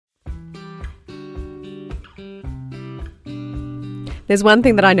There's one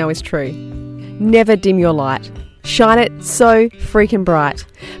thing that I know is true. Never dim your light. Shine it so freaking bright.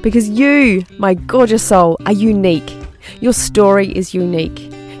 Because you, my gorgeous soul, are unique. Your story is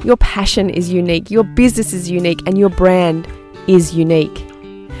unique. Your passion is unique. Your business is unique. And your brand is unique.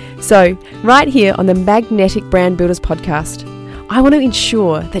 So, right here on the Magnetic Brand Builders podcast, I want to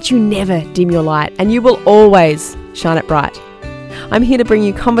ensure that you never dim your light and you will always shine it bright. I'm here to bring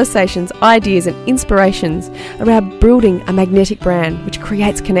you conversations, ideas and inspirations around building a magnetic brand which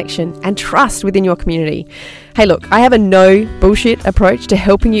creates connection and trust within your community. Hey look, I have a no bullshit approach to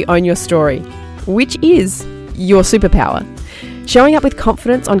helping you own your story, which is your superpower. Showing up with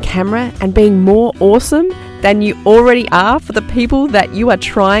confidence on camera and being more awesome than you already are for the people that you are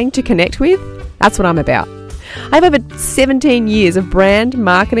trying to connect with, that's what I'm about. I have over 17 years of brand,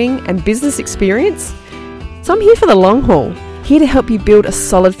 marketing and business experience, so I'm here for the long haul. Here to help you build a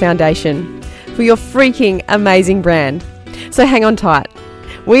solid foundation for your freaking amazing brand. So hang on tight.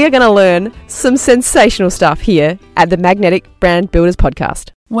 We are going to learn some sensational stuff here at the Magnetic Brand Builders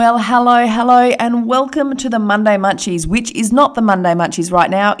podcast. Well, hello, and welcome to the Monday Munchies, which is not the Monday Munchies right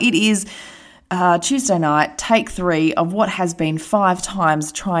now. It is Tuesday night, take 3 of what has been 5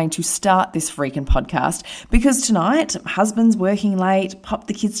 times trying to start this freaking podcast, because tonight, husband's working late, popped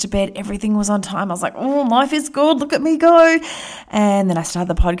the kids to bed, everything was on time. I was like, oh, life is good, look at me go. And then I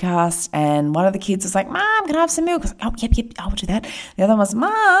started the podcast and one of the kids was like, Mom, can I have some milk? I was like, oh, yep, I'll do that. The other one was,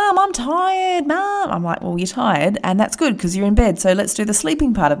 Mom, I'm tired, Mom. I'm like, well, you're tired and that's good because you're in bed. So let's do the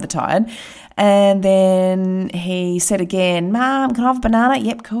sleeping part of the tired. And then he said again, Mom, can I have a banana?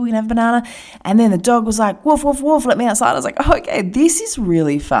 Yep, cool, you can have a banana. And then the dog was like, woof, woof, woof, let me outside. I was like, oh, okay, this is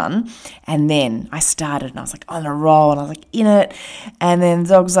really fun. And then I started and I was like on a roll and I was like in it. And then the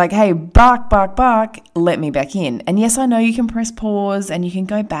dog was like, hey, bark, bark, bark, let me back in. And yes, I know you can press pause and you can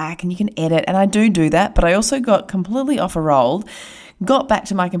go back and you can edit. And I do that, but I also got completely off a roll, got back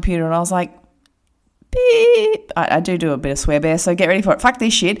to my computer and I was like, beep. I do a bit of swear bear, so get ready for it. Fuck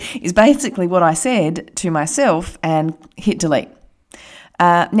this shit is basically what I said to myself and hit delete.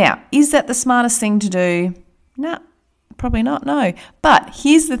 Now, is that the smartest thing to do? No, probably not, no. But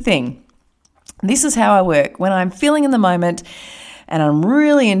here's the thing. This is how I work. When I'm feeling in the moment and I'm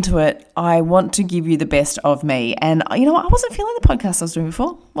really into it, I want to give you the best of me. And, you know what? I wasn't feeling the podcast I was doing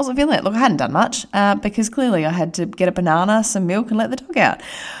before. Wasn't feeling it. Look, I hadn't done much because clearly I had to get a banana, some milk and let the dog out.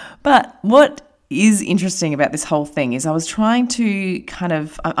 But what is interesting about this whole thing is I was trying to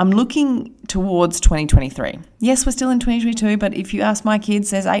I'm looking towards 2023. Yes, we're still in 2022, but if you ask my kids,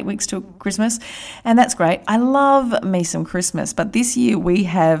 there's 8 weeks till Christmas, and that's great. I love me some Christmas, but this year we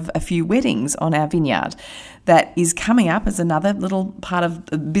have a few weddings on our vineyard that is coming up as another little part of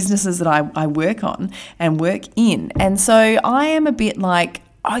the businesses that I work on and work in. And so I am a bit like,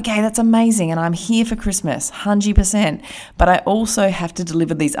 okay, that's amazing, and I'm here for Christmas, 100%, but I also have to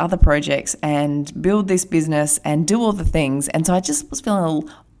deliver these other projects and build this business and do all the things, and so I just was feeling a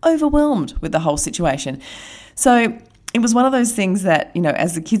little overwhelmed with the whole situation. So it was one of those things that, you know,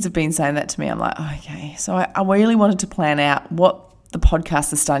 as the kids have been saying that to me, I'm like, okay, so I really wanted to plan out what the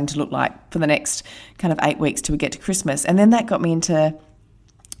podcast is starting to look like for the next kind of 8 weeks till we get to Christmas, and then that got me into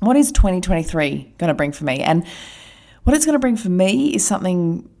what is 2023 going to bring for me, and what it's going to bring for me is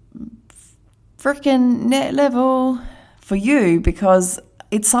something freaking net level for you, because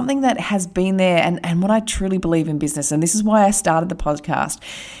it's something that has been there. And what I truly believe in business, and this is why I started the podcast,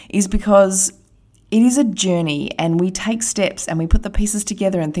 is because it is a journey and we take steps and we put the pieces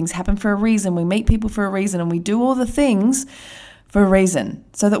together and things happen for a reason. We meet people for a reason and we do all the things for a reason,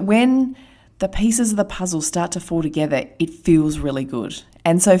 so that when the pieces of the puzzle start to fall together, it feels really good.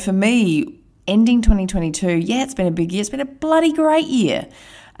 And so for me, ending 2022, it's been a big year. It's been a bloody great year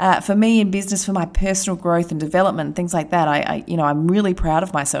for me in business, for my personal growth and development, things like that. I'm really proud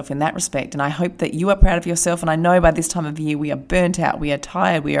of myself in that respect, and I hope that you are proud of yourself. And I know by this time of year we are burnt out, we are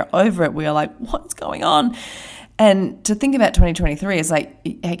tired, we are over it, we are like, what's going on? And to think about 2023 is like,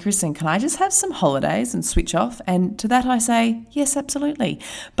 hey, Kristen, can I just have some holidays and switch off? And to that I say, yes, absolutely.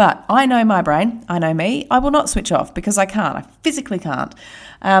 But I know my brain, I know me, I will not switch off because I can't. I physically can't.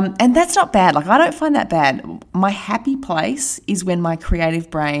 And that's not bad. Like, I don't find that bad. My happy place is when my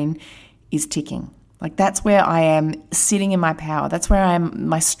creative brain is ticking. Like, that's where I am sitting in my power. That's where I am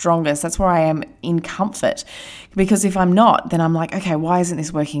my strongest. That's where I am in comfort. Because if I'm not, then I'm like, okay, why isn't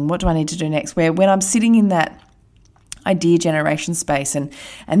this working? What do I need to do next? Where when I'm sitting in that idea generation space and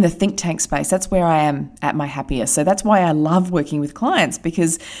the think tank space, that's where I am at my happiest. So that's why I love working with clients,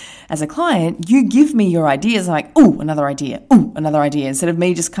 because as a client, you give me your ideas. I'm like, ooh, another idea. Instead of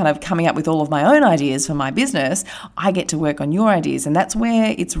me just kind of coming up with all of my own ideas for my business, I get to work on your ideas. And that's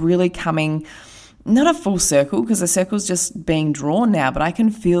where it's really coming not a full circle because the circle's just being drawn now, but I can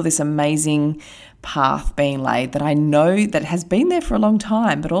feel this amazing path being laid that I know that has been there for a long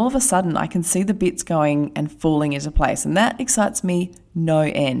time, but all of a sudden I can see the bits going and falling into place, and that excites me no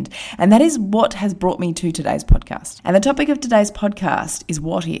end. And that is what has brought me to today's podcast. And the topic of today's podcast is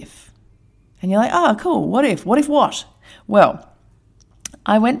what if? And you're like, oh, cool, what if? What if what? Well,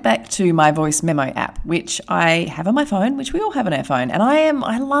 I went back to my voice memo app, which I have on my phone, which we all have on our phone. And I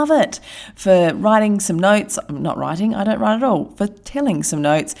love it for writing some notes. I'm not writing, I don't write at all. For telling some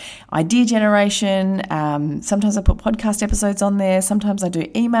notes, idea generation. Sometimes I put podcast episodes on there. Sometimes I do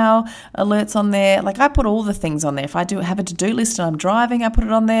email alerts on there. Like I put all the things on there. If I do have a to-do list and I'm driving, I put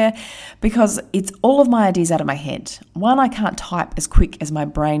it on there because it's all of my ideas out of my head. One, I can't type as quick as my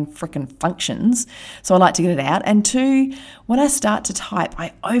brain freaking functions. So I like to get it out. And two, when I start to type,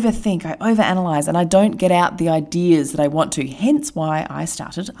 I overthink, I overanalyze, and I don't get out the ideas that I want to. Hence why I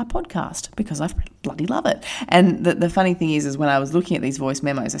started a podcast, because I bloody love it. And the funny thing is when I was looking at these voice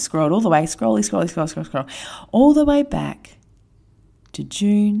memos, I scrolled all the way, scroll, all the way back to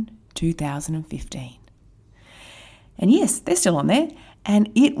June 2015. And yes, they're still on there. And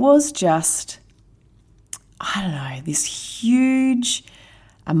it was just, I don't know, this huge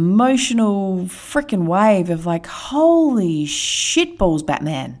emotional freaking wave of like, holy shitballs,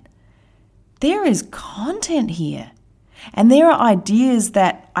 Batman. There is content here. And there are ideas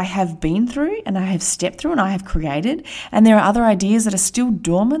that I have been through and I have stepped through and I have created. And there are other ideas that are still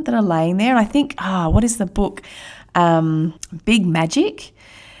dormant that are laying there. And I think, what is the book? Big Magic.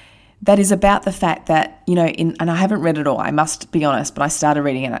 That is about the fact that, and I haven't read it all, I must be honest, but I started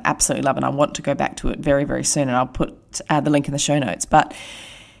reading it and I absolutely love it. And I want to go back to it very, very soon. And I'll put the link in the show notes. But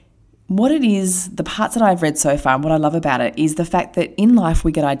what it is, the parts that I've read so far and what I love about it is the fact that in life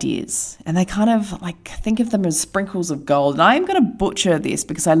we get ideas and they kind of like think of them as sprinkles of gold. And I am going to butcher this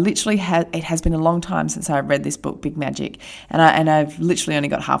because I literally it has been a long time since I've read this book, Big Magic. And I've literally only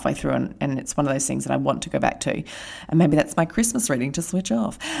got halfway through and it's one of those things that I want to go back to. And maybe that's my Christmas reading to switch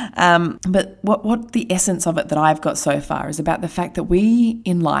off. But what the essence of it that I've got so far is about the fact that we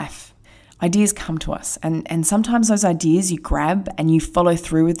in life, ideas come to us and sometimes those ideas you grab and you follow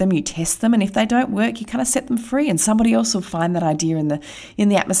through with them, you test them, and if they don't work, you kind of set them free and somebody else will find that idea in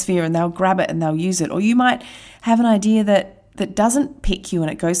the atmosphere and they'll grab it and they'll use it. Or you might have an idea that doesn't pick you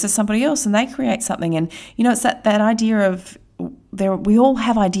and it goes to somebody else and they create something. And it's that idea of we all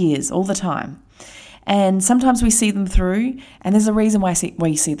have ideas all the time. And sometimes we see them through and there's a reason why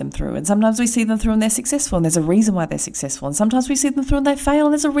you see them through. And sometimes we see them through and they're successful and there's a reason why they're successful. And sometimes we see them through and they fail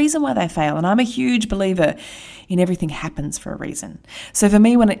and there's a reason why they fail. And I'm a huge believer in everything happens for a reason. So for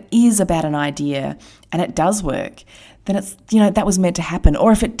me, when it is about an idea and it does work, then it's, that was meant to happen.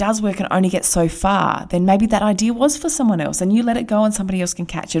 Or if it does work and only gets so far, then maybe that idea was for someone else and you let it go and somebody else can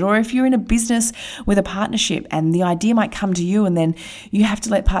catch it. Or if you're in a business with a partnership and the idea might come to you and then you have to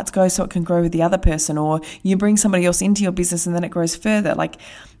let parts go so it can grow with the other person, or you bring somebody else into your business and then it grows further. Like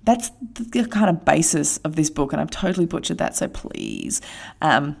that's the kind of basis of this book. And I've totally butchered that. So please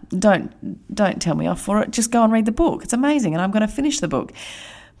don't tell me off for it. Just go and read the book. It's amazing. And I'm going to finish the book.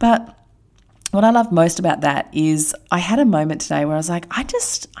 But what I love most about that is I had a moment today where I was like, I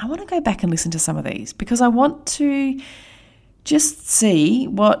want to go back and listen to some of these because I want to just see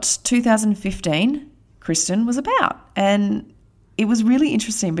what 2015 Kristen was about. And it was really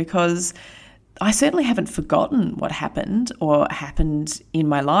interesting because I certainly haven't forgotten what happened or happened in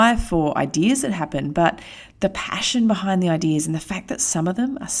my life or ideas that happened, but the passion behind the ideas and the fact that some of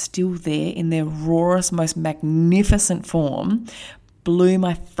them are still there in their rawest, most magnificent form blew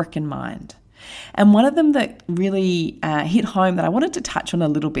my freaking mind. And one of them that really hit home that I wanted to touch on a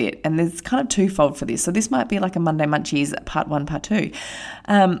little bit, and there's kind of twofold for this. So this might be like a Monday Munchies part 1, part 2.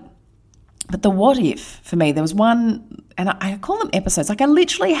 But the what if for me, there was one, and I call them episodes. Like I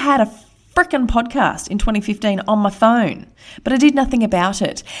literally had a freaking podcast in 2015 on my phone, but I did nothing about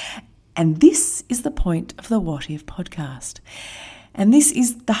it. And this is the point of the What If podcast. And this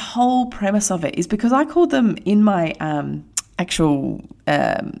is the whole premise of it, is because I called them in my actual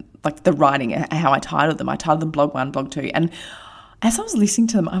like the writing, how I titled them blog 1, blog 2. And as I was listening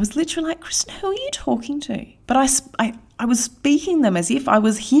to them, I was literally like, Kristen, who are you talking to? But I was speaking them as if I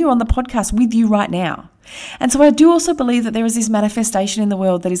was here on the podcast with you right now. And so I do also believe that there is this manifestation in the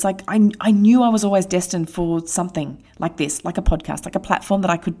world that is like, I knew I was always destined for something like this, like a podcast, like a platform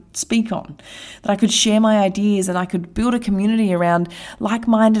that I could speak on, that I could share my ideas and I could build a community around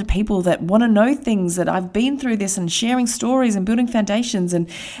like-minded people that want to know things that I've been through this, and sharing stories and building foundations. And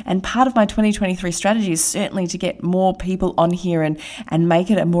part of my 2023 strategy is certainly to get more people on here and make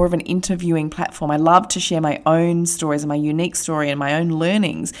it a more of an interviewing platform. I love to share my my own stories and my unique story and my own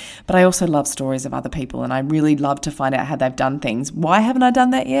learnings, but I also love stories of other people, and I really love to find out how they've done things. Why haven't I done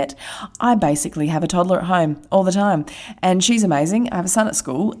that yet? I basically have a toddler at home all the time, and she's amazing. I have a son at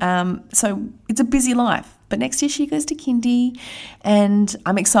school, so it's a busy life. But next year she goes to kindy, and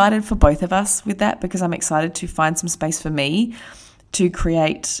I'm excited for both of us with that, because I'm excited to find some space for me to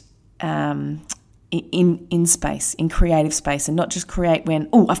create in space, in creative space, and not just create when,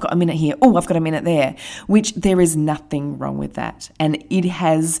 I've got a minute here, I've got a minute there, which there is nothing wrong with that. And it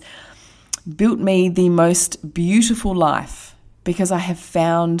has built me the most beautiful life, because I have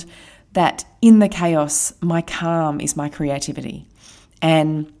found that in the chaos, my calm is my creativity.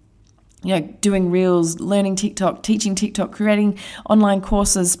 And doing reels, learning TikTok, teaching TikTok, creating online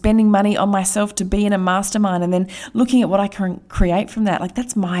courses, spending money on myself to be in a mastermind, and then looking at what I can create from that. Like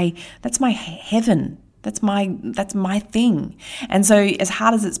that's my heaven. That's my thing. And so as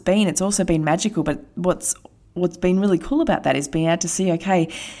hard as it's also been magical. But what's been really cool about that is being able to see, okay,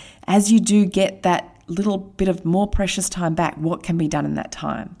 as you do get that little bit of more precious time back, what can be done in that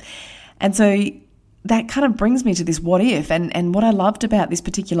time? And so that kind of brings me to this what if, and what I loved about this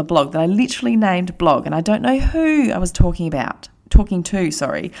particular blog that I literally named blog, and I don't know who I was talking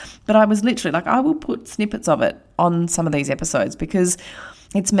to, but I was literally like, I will put snippets of it on some of these episodes, because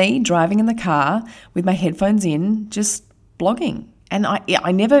it's me driving in the car with my headphones in, just blogging. And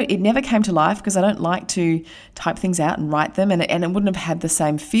it never came to life, because I don't like to type things out and write them, and it wouldn't have had the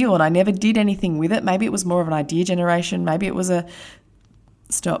same feel, and I never did anything with it. Maybe it was more of an idea generation, maybe it was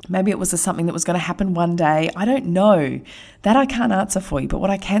something that was going to happen one day. I don't know. That I can't answer for you. But what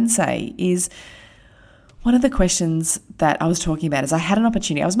I can say is, one of the questions that I was talking about is I had an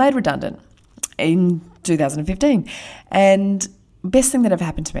opportunity. I was made redundant in 2015. And best thing that ever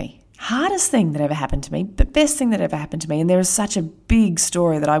happened to me. Hardest thing that ever happened to me, but best thing that ever happened to me. And there is such a big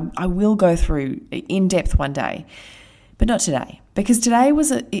story that I will go through in depth one day. But not today. Because today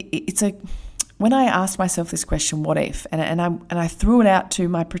when I asked myself this question, what if, and I threw it out to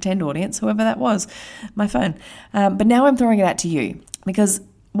my pretend audience, whoever that was, my phone. But now I'm throwing it out to you, because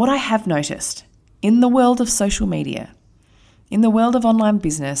what I have noticed in the world of social media, in the world of online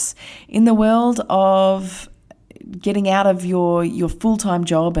business, in the world of getting out of your full-time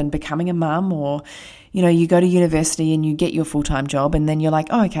job and becoming a mum, or you go to university and you get your full-time job, and then you're like,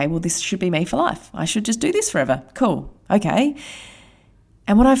 oh, okay, well, this should be me for life. I should just do this forever. Cool. Okay.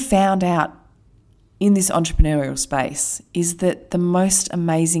 And what I've found out in this entrepreneurial space is that the most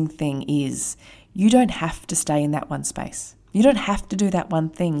amazing thing is you don't have to stay in that one space. You don't have to do that one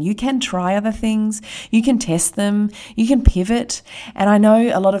thing. You can try other things. You can test them. You can pivot. And I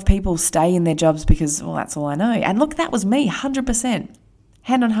know a lot of people stay in their jobs because, well, that's all I know. And look, that was me, 100%.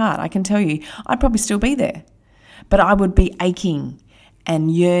 Hand on heart, I can tell you, I'd probably still be there. But I would be aching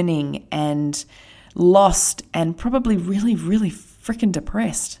and yearning and lost and probably really, really freaking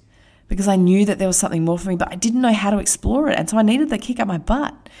depressed, because I knew that there was something more for me, but I didn't know how to explore it. And so I needed the kick up my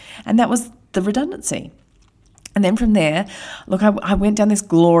butt. And that was the redundancy. And then from there, look, I went down this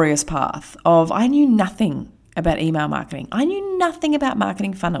glorious path of, I knew nothing about email marketing. I knew nothing about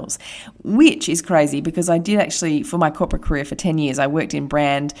marketing funnels, which is crazy, because I did actually, for my corporate career for 10 years, I worked in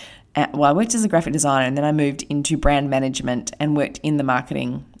brand. I worked as a graphic designer, and then I moved into brand management and worked in the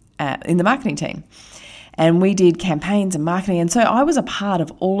marketing team. And we did campaigns and marketing. And so I was a part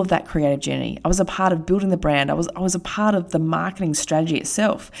of all of that creative journey. I was a part of building the brand. I was a part of the marketing strategy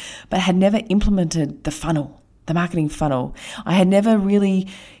itself, but had never implemented the marketing funnel. I had never really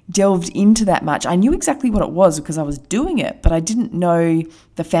delved into that much. I knew exactly what it was because I was doing it, but I didn't know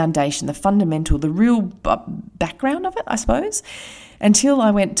the foundation, the fundamental, the real background of it, I suppose, until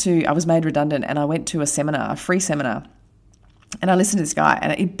I was made redundant, and I went to a free seminar, and I listened to this guy,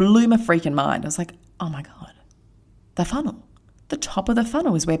 and it blew my freaking mind. I was like, oh my God, the funnel. The top of the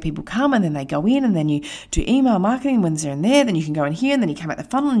funnel is where people come, and then they go in, and then you do email marketing. When they're in there, then you can go in here, and then you come out the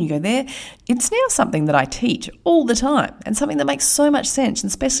funnel and you go there. It's now something that I teach all the time, and something that makes so much sense, and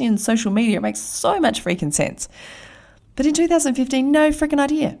especially in social media, it makes so much freaking sense. But in 2015, no freaking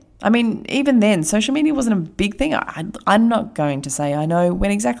idea. I mean, even then, social media wasn't a big thing. I'm not going to say I know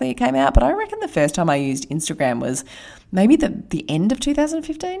when exactly it came out, but I reckon the first time I used Instagram was maybe the end of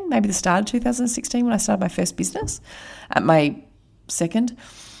 2015, maybe the start of 2016 when I started my first business. At my second,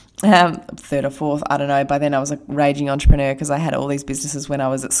 third or fourth, I don't know. By then I was a raging entrepreneur because I had all these businesses when I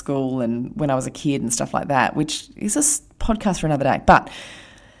was at school and when I was a kid and stuff like that, which is a podcast for another day. But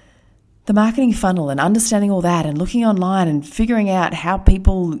the marketing funnel and understanding all that and looking online and figuring out how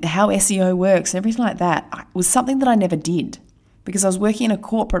SEO works and everything like that was something that I never did because I was working in a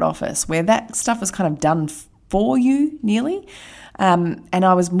corporate office where that stuff was kind of done for you nearly. And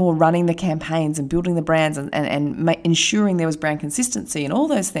I was more running the campaigns and building the brands and ensuring there was brand consistency and all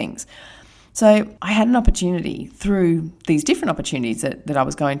those things. So I had an opportunity through these different opportunities that I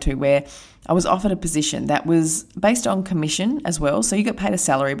was going to, where I was offered a position that was based on commission as well. So you got paid a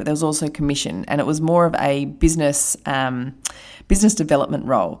salary, but there was also commission, and it was more of a business development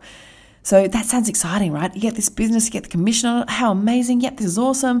role. So that sounds exciting, right? You get this business, you get the commission on it. How amazing. Yep, this is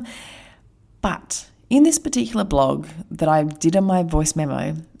awesome. But in this particular blog that I did on my voice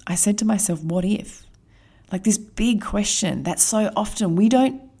memo, I said to myself, what if? Like this big question that so often we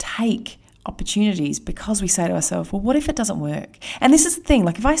don't take opportunities because we say to ourselves, well, what if it doesn't work? And this is the thing,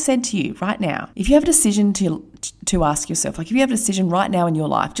 like if I said to you right now, if you have a decision to ask yourself, like if you have a decision right now in your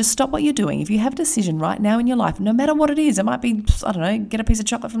life, just stop what you're doing. If you have a decision right now in your life, no matter what it is, it might be, I don't know, get a piece of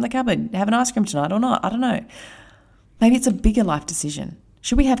chocolate from the cupboard, have an ice cream tonight or not, I don't know. Maybe it's a bigger life decision.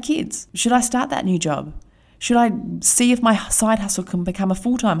 Should we have kids? Should I start that new job? Should I see if my side hustle can become a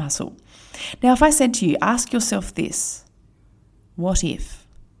full-time hustle? Now, if I said to you, ask yourself this, what if?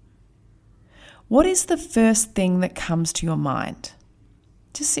 What is the first thing that comes to your mind?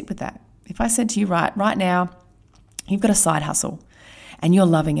 Just sit with that. If I said to you, right now, you've got a side hustle and you're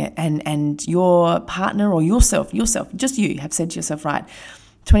loving it, and your partner or yourself, just you have said to yourself, right,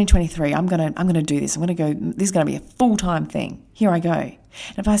 2023, I'm gonna do this. This is gonna be a full-time thing. Here I go.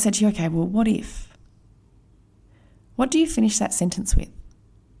 And if I said to you, okay, well, what if? What do you finish that sentence with?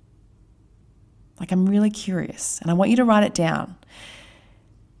 Like, I'm really curious, and I want you to write it down.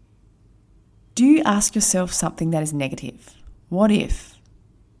 Do you ask yourself something that is negative? What if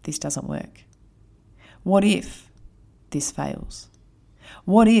this doesn't work? What if this fails?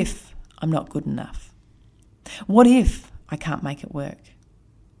 What if I'm not good enough? What if I can't make it work?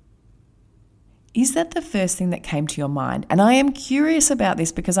 Is that the first thing that came to your mind? And I am curious about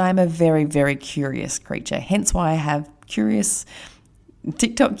this because I am a very, very curious creature. Hence why I have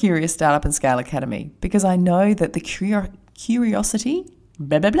TikTok Curious Startup and Scale Academy, because I know that the curiosity,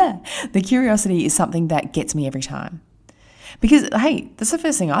 the curiosity is something that gets me every time. Because, hey, that's the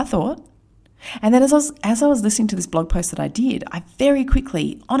first thing I thought. And then as I was listening to this blog post that I did, I very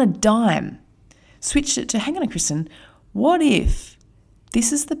quickly, on a dime, switched it to, hang on, Kristen, what if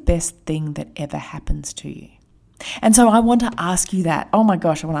this is the best thing that ever happens to you? And so I want to ask you that. Oh my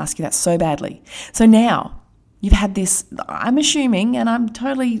gosh, I want to ask you that so badly. So now you've had this, I'm assuming, and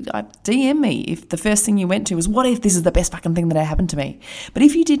DM me if the first thing you went to was, what if this is the best fucking thing that ever happened to me? But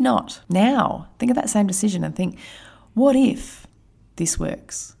if you did not, now think of that same decision and think, what if this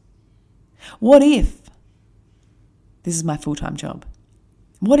works? What if this is my full-time job?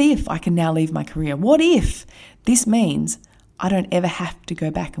 What if I can now leave my career? What if this means I don't ever have to go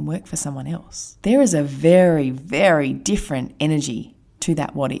back and work for someone else? There is a very, very different energy to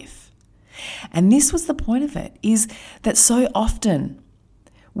that what if. And this was the point of it, is that so often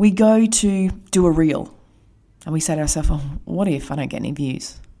we go to do a reel and we say to ourselves, oh, what if I don't get any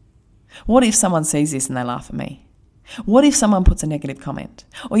views? What if someone sees this and they laugh at me? What if someone puts a negative comment?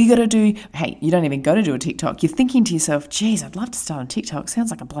 Or you don't even go to do a TikTok. You're thinking to yourself, geez, I'd love to start on TikTok.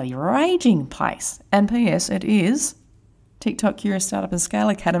 Sounds like a bloody raging place. And P.S., it is. TikTok Curious Startup and Scale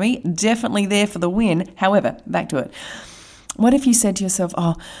Academy, definitely there for the win. However, back to it. What if you said to yourself,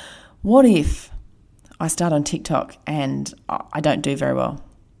 oh, what if I start on TikTok and I don't do very well?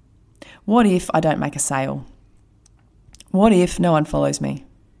 What if I don't make a sale? What if no one follows me?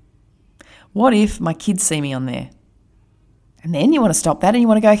 What if my kids see me on there? And then you want to stop that and you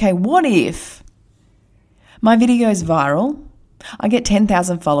want to go, okay, what if my video is viral, I get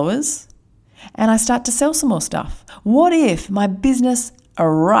 10,000 followers, and I start to sell some more stuff? What if my business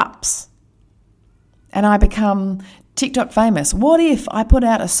erupts and I become TikTok famous? What if I put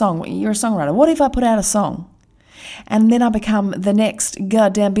out a song? You're a songwriter. What if I put out a song and then I become the next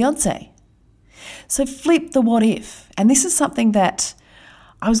goddamn Beyonce? So flip the what if. And this is something that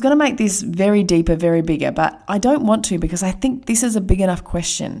I was going to make this very deeper, very bigger, but I don't want to, because I think this is a big enough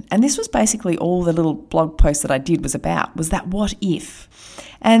question. And this was basically all the little blog post that I did was about, was that what if?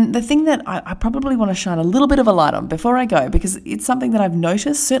 And the thing that I probably want to shine a little bit of a light on before I go, because it's something that I've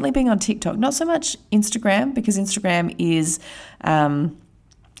noticed, certainly being on TikTok, not so much Instagram, because Instagram is,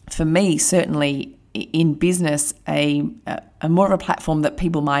 for me, certainly in business, a more of a platform that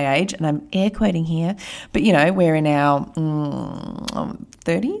people my age, and I'm air quoting here, but we're in our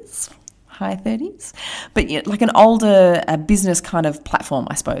 30s, high 30s, but like an older business kind of platform,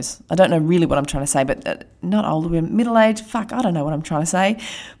 I suppose. I don't know really what I'm trying to say, but not older women, middle-aged, I don't know what I'm trying to say.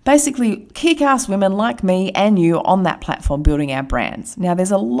 Basically, kick-ass women like me and you on that platform building our brands. Now,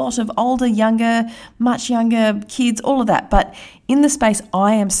 there's a lot of older, younger, much younger kids, all of that, but in the space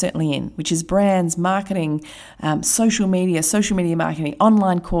I am certainly in, which is brands, marketing, social media marketing,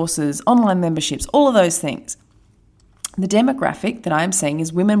 online courses, online memberships, all of those things. The demographic that I am seeing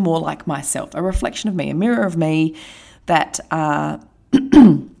is women more like myself, a reflection of me, a mirror of me that are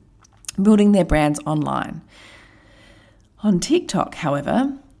building their brands online. On TikTok,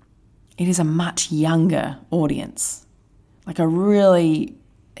 however, it is a much younger audience, like a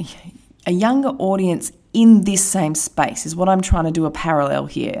younger audience in this same space is what I'm trying to do a parallel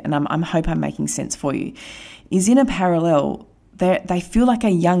here, and I hope I'm making sense for you, is in a parallel, they feel like a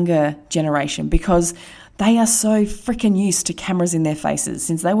younger generation because they are so freaking used to cameras in their faces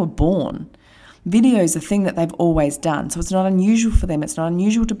since they were born. Video is a thing that they've always done, so it's not unusual for them. It's not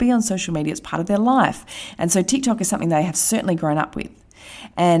unusual to be on social media. It's part of their life. And so TikTok is something they have certainly grown up with.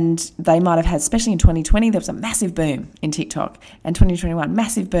 And they might have had, especially in 2020, there was a massive boom in TikTok, and 2021,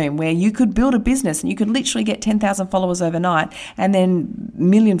 massive boom where you could build a business and you could literally get 10,000 followers overnight and then 1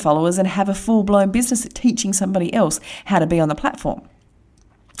 million followers and have a full-blown business teaching somebody else how to be on the platform.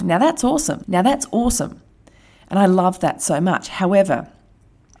 Now that's awesome. And I love that so much. However,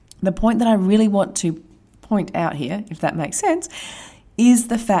 the point that I really want to point out here, if that makes sense, is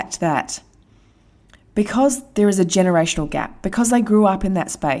the fact that because there is a generational gap, because they grew up in that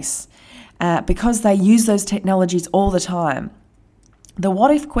space, because they use those technologies all the time, the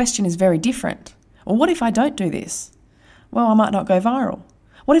what if question is very different. Well, what if I don't do this? Well, I might not go viral.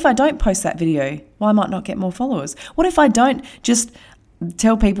 What if I don't post that video? Well, I might not get more followers. What if I don't just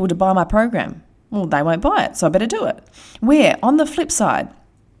tell people to buy my program? Well, they won't buy it, so I better do it. Where, on the flip side,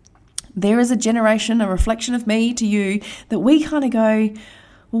 there is a generation, a reflection of me to you, that we kind of go,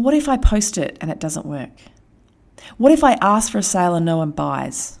 well, what if I post it and it doesn't work? What if I ask for a sale and no one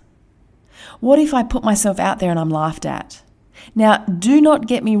buys? What if I put myself out there and I'm laughed at? Now, do not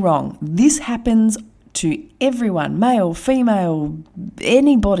get me wrong. This happens to everyone, male, female,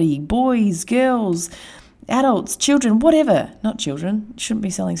 anybody, boys, girls, adults, children, whatever. Not children. Shouldn't be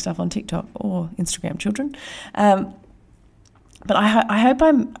selling stuff on TikTok or Instagram, children. But I hope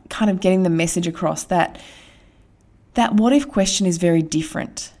I'm kind of getting the message across that what if question is very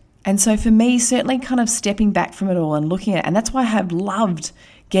different. And so for me, certainly kind of stepping back from it all and looking at it, and that's why I have loved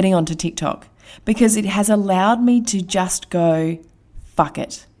getting onto TikTok, because it has allowed me to just go, fuck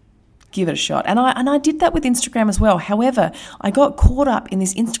it, give it a shot. And I did that with Instagram as well. However, I got caught up in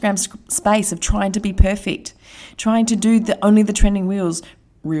this Instagram space of trying to be perfect, trying to do only the trending reels,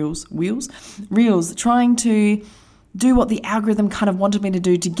 trying to do what the algorithm kind of wanted me to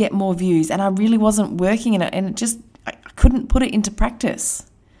do to get more views. And I really wasn't working in it, and I couldn't put it into practice.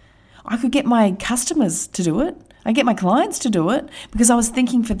 I could get my customers to do it. I get my clients to do it because I was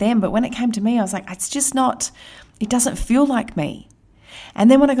thinking for them. But when it came to me, I was like, it's just not, it doesn't feel like me.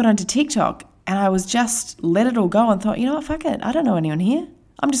 And then when I got onto TikTok and I was just let it all go and thought, you know what, fuck it. I don't know anyone here.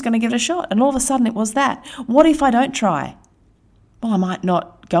 I'm just going to give it a shot. And all of a sudden it was that. What if I don't try? Well, I might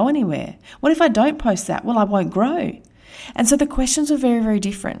not go anywhere. What if I don't post that? Well, I won't grow. And so the questions are very, very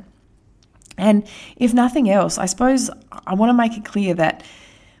different. And if nothing else, I suppose I want to make it clear that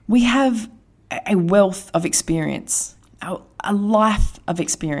we have a wealth of experience, a life of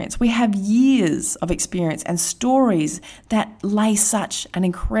experience. We have years of experience and stories that lay such an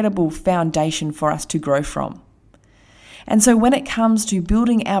incredible foundation for us to grow from. And so when it comes to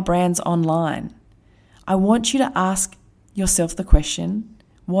building our brands online, I want you to ask yourself the question,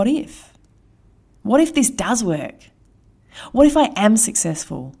 what if? What if this does work? What if I am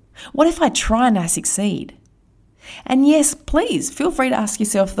successful? What if I try and I succeed? And yes, please feel free to ask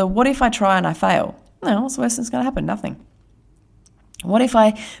yourself what if I try and I fail? No, what's the worst that's going to happen? Nothing. What if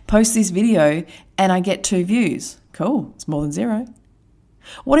I post this video and I get 2 views? Cool, it's more than 0.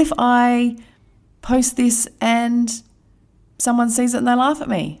 What if I post this and someone sees it and they laugh at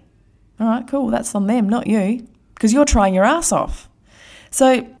me? All right, cool, that's on them, not you, because you're trying your ass off.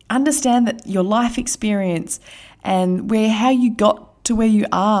 So understand that your life experience and how you got to where you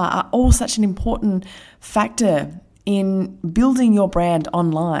are all such an important factor in building your brand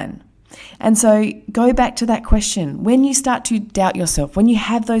online. And so go back to that question. When you start to doubt yourself, when you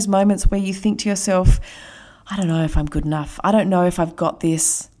have those moments where you think to yourself, I don't know if I'm good enough, I don't know if I've got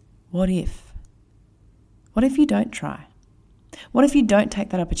this, what if? What if you don't try? What if you don't take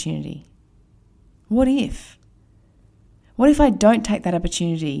that opportunity? What if? What if I don't take that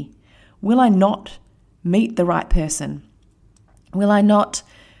opportunity? Will I not meet the right person? Will I not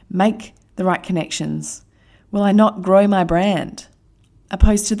make the the right connections? Will I not grow my brand?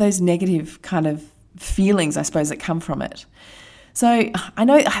 Opposed to those negative kind of feelings, I suppose, that come from it. So I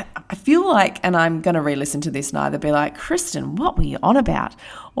know, I feel like, and I'm going to re-listen to this and either be like, Kristen, what were you on about?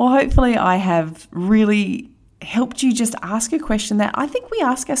 Or hopefully I have really helped you just ask a question that I think we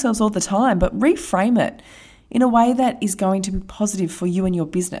ask ourselves all the time, but reframe it in a way that is going to be positive for you and your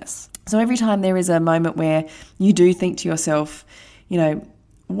business. So every time there is a moment where you do think to yourself,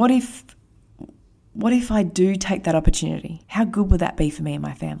 what if I do take that opportunity? How good would that be for me and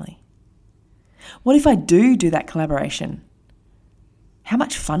my family? What if I do that collaboration? How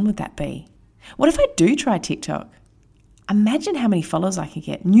much fun would that be? What if I do try TikTok? Imagine how many followers I could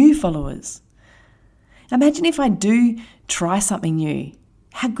get, new followers. Imagine if I do try something new.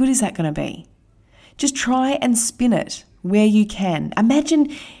 How good is that going to be? Just try and spin it where you can.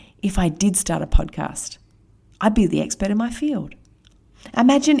 Imagine if I did start a podcast. I'd be the expert in my field.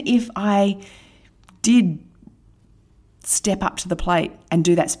 Imagine if I did step up to the plate and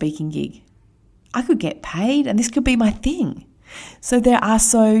do that speaking gig. I could get paid and this could be my thing. So there are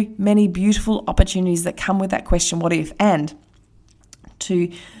so many beautiful opportunities that come with that question, what if? And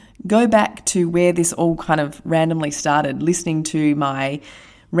to go back to where this all kind of randomly started, listening to my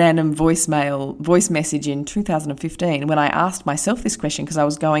random voice message in 2015 when I asked myself this question because I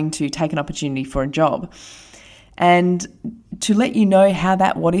was going to take an opportunity for a job. And to let you know how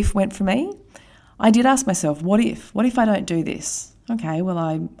that what if went for me, I did ask myself, what if? What if I don't do this? Okay, well,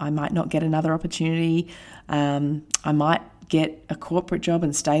 I might not get another opportunity. I might get a corporate job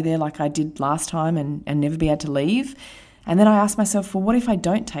and stay there like I did last time and never be able to leave. And then I asked myself, well, what if I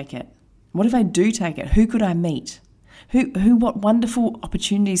don't take it? What if I do take it? Who could I meet? What wonderful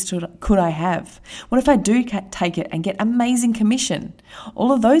opportunities could I have? What if I do take it and get amazing commission?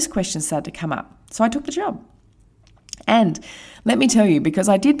 All of those questions started to come up. So I took the job. And let me tell you, because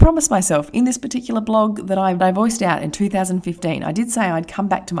I did promise myself in this particular blog that I voiced out in 2015, I did say I'd come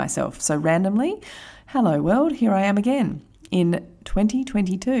back to myself. So randomly, hello world, here I am again in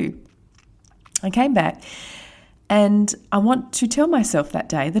 2022. I came back and I want to tell myself that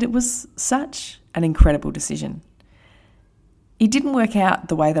day that it was such an incredible decision. It didn't work out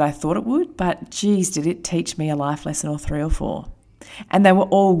the way that I thought it would, but geez, did it teach me a life lesson or 3 or 4. And they were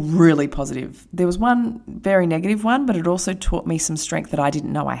all really positive. There was one very negative one, but it also taught me some strength that I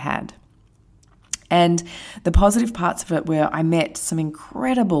didn't know I had. And the positive parts of it were I met some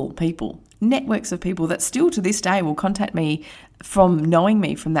incredible people, networks of people that still to this day will contact me from knowing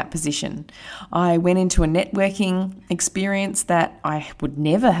me from that position. I went into a networking experience that I would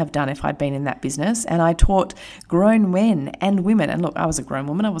never have done if I'd been in that business. And I taught grown men and women. And look, I was a grown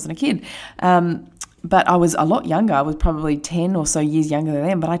woman. I wasn't a kid. But I was a lot younger. I was probably 10 or so years younger than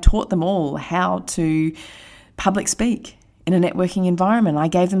them. But I taught them all how to public speak in a networking environment. I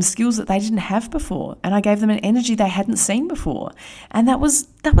gave them skills that they didn't have before, and I gave them an energy they hadn't seen before. And that was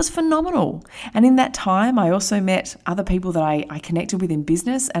phenomenal. And in that time, I also met other people that I connected with in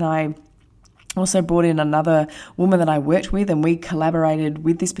business, and I also brought in another woman that I worked with, and we collaborated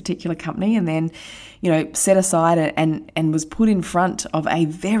with this particular company, and then, set aside and was put in front of a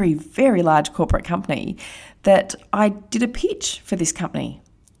very, very large corporate company that I did a pitch for this company.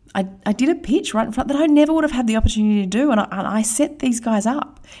 I did a pitch right in front that I never would have had the opportunity to do. And I set these guys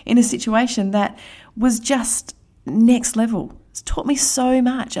up in a situation that was just next level. It's taught me so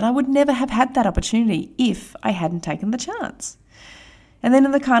much. And I would never have had that opportunity if I hadn't taken the chance. And then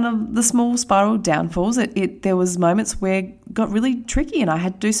in the small spiral downfalls, there was moments where it got really tricky and I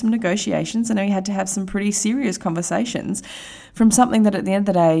had to do some negotiations and I had to have some pretty serious conversations from something that at the end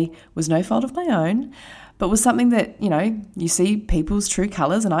of the day was no fault of my own, but was something that, you see people's true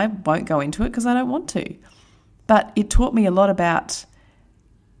colours, and I won't go into it because I don't want to. But it taught me a lot about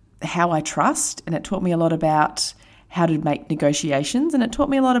how I trust, and it taught me a lot about how to make negotiations, and it taught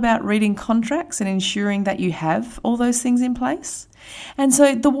me a lot about reading contracts and ensuring that you have all those things in place. And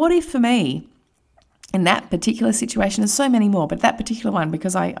so the what if for me in that particular situation, there's so many more, but that particular one,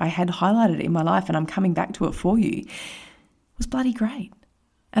 because I had highlighted it in my life and I'm coming back to it for you, was bloody great.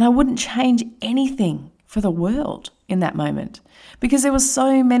 And I wouldn't change anything for the world in that moment, because there was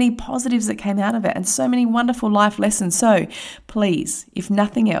so many positives that came out of it and so many wonderful life lessons. So please, if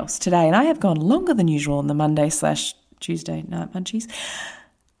nothing else today, and I have gone longer than usual on the Monday/Tuesday night munchies,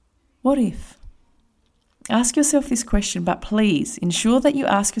 what if? Ask yourself this question, but please ensure that you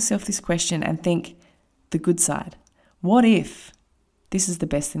ask yourself this question and think the good side. What if this is the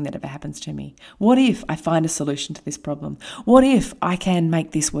best thing that ever happens to me? What if I find a solution to this problem? What if I can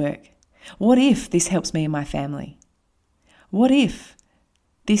make this work? What if this helps me and my family? What if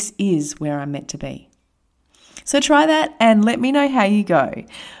this is where I'm meant to be? So try that and let me know how you go.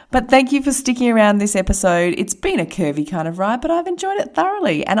 But thank you for sticking around this episode. It's been a curvy kind of ride, but I've enjoyed it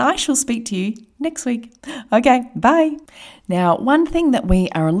thoroughly, and I shall speak to you next week. Okay, bye. Now, one thing that we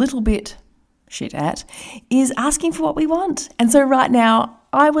are a little bit shit at is asking for what we want. And so right now,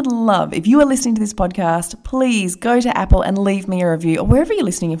 I would love, if you are listening to this podcast, please go to Apple and leave me a review, or wherever you're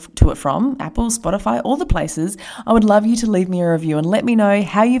listening to it from, Apple, Spotify, all the places. I would love you to leave me a review and let me know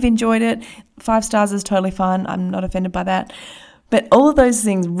how you've enjoyed it. 5 stars is totally fine. I'm not offended by that. But all of those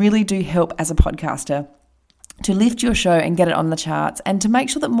things really do help as a podcaster to lift your show and get it on the charts, and to make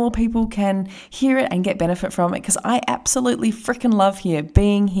sure that more people can hear it and get benefit from it, because I absolutely freaking love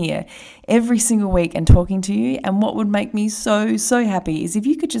being here every single week and talking to you. And what would make me so happy is if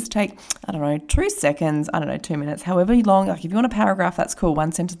you could just take, 2 seconds, 2 minutes, however long. Like if you want a paragraph, that's cool.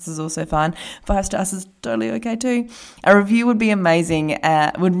 1 sentence is also fine. 5 stars is totally okay too. A review would be amazing.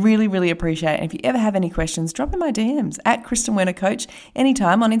 Would really appreciate it. And if you ever have any questions, drop in my DMs at Kristen Werner Coach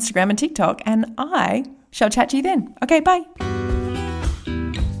anytime on Instagram and TikTok, and I shall chat to you then. Okay, bye.